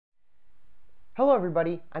Hello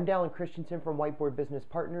everybody, I'm Dallin Christensen from Whiteboard Business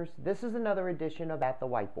Partners. This is another edition of At the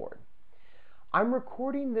Whiteboard. I'm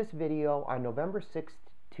recording this video on November 6th,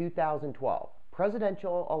 2012,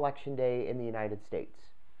 Presidential Election Day in the United States.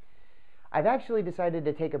 I've actually decided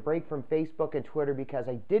to take a break from Facebook and Twitter because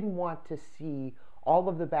I didn't want to see all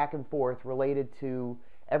of the back and forth related to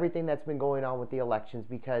everything that's been going on with the elections,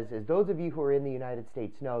 because as those of you who are in the United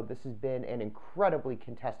States know, this has been an incredibly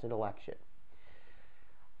contested election.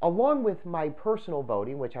 Along with my personal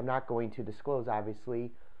voting, which I'm not going to disclose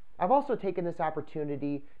obviously, I've also taken this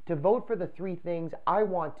opportunity to vote for the three things I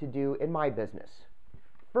want to do in my business.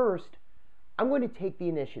 First, I'm going to take the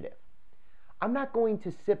initiative. I'm not going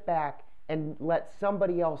to sit back and let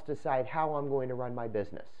somebody else decide how I'm going to run my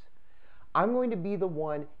business. I'm going to be the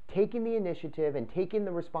one taking the initiative and taking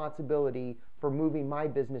the responsibility for moving my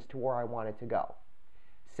business to where I want it to go.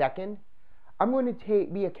 Second, I'm going to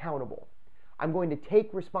be accountable. I'm going to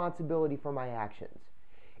take responsibility for my actions.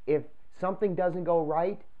 If something doesn't go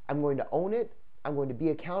right, I'm going to own it, I'm going to be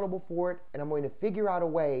accountable for it, and I'm going to figure out a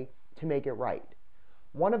way to make it right.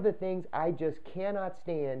 One of the things I just cannot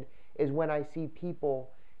stand is when I see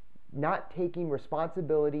people not taking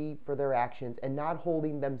responsibility for their actions and not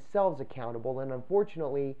holding themselves accountable, and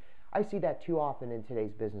unfortunately, I see that too often in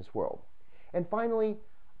today's business world. And finally,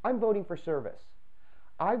 I'm voting for service.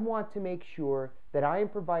 I want to make sure that I am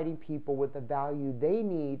providing people with the value they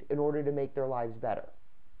need in order to make their lives better.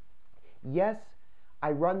 Yes,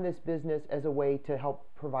 I run this business as a way to help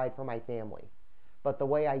provide for my family, but the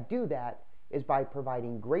way I do that is by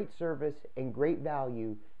providing great service and great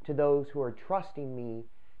value to those who are trusting me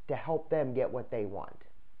to help them get what they want.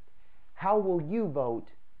 How will you vote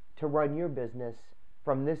to run your business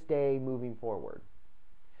from this day moving forward?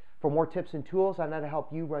 For more tips and tools on how to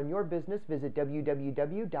help you run your business, visit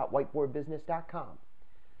www.whiteboardbusiness.com.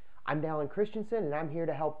 I'm Dallin Christensen, and I'm here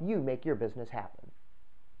to help you make your business happen.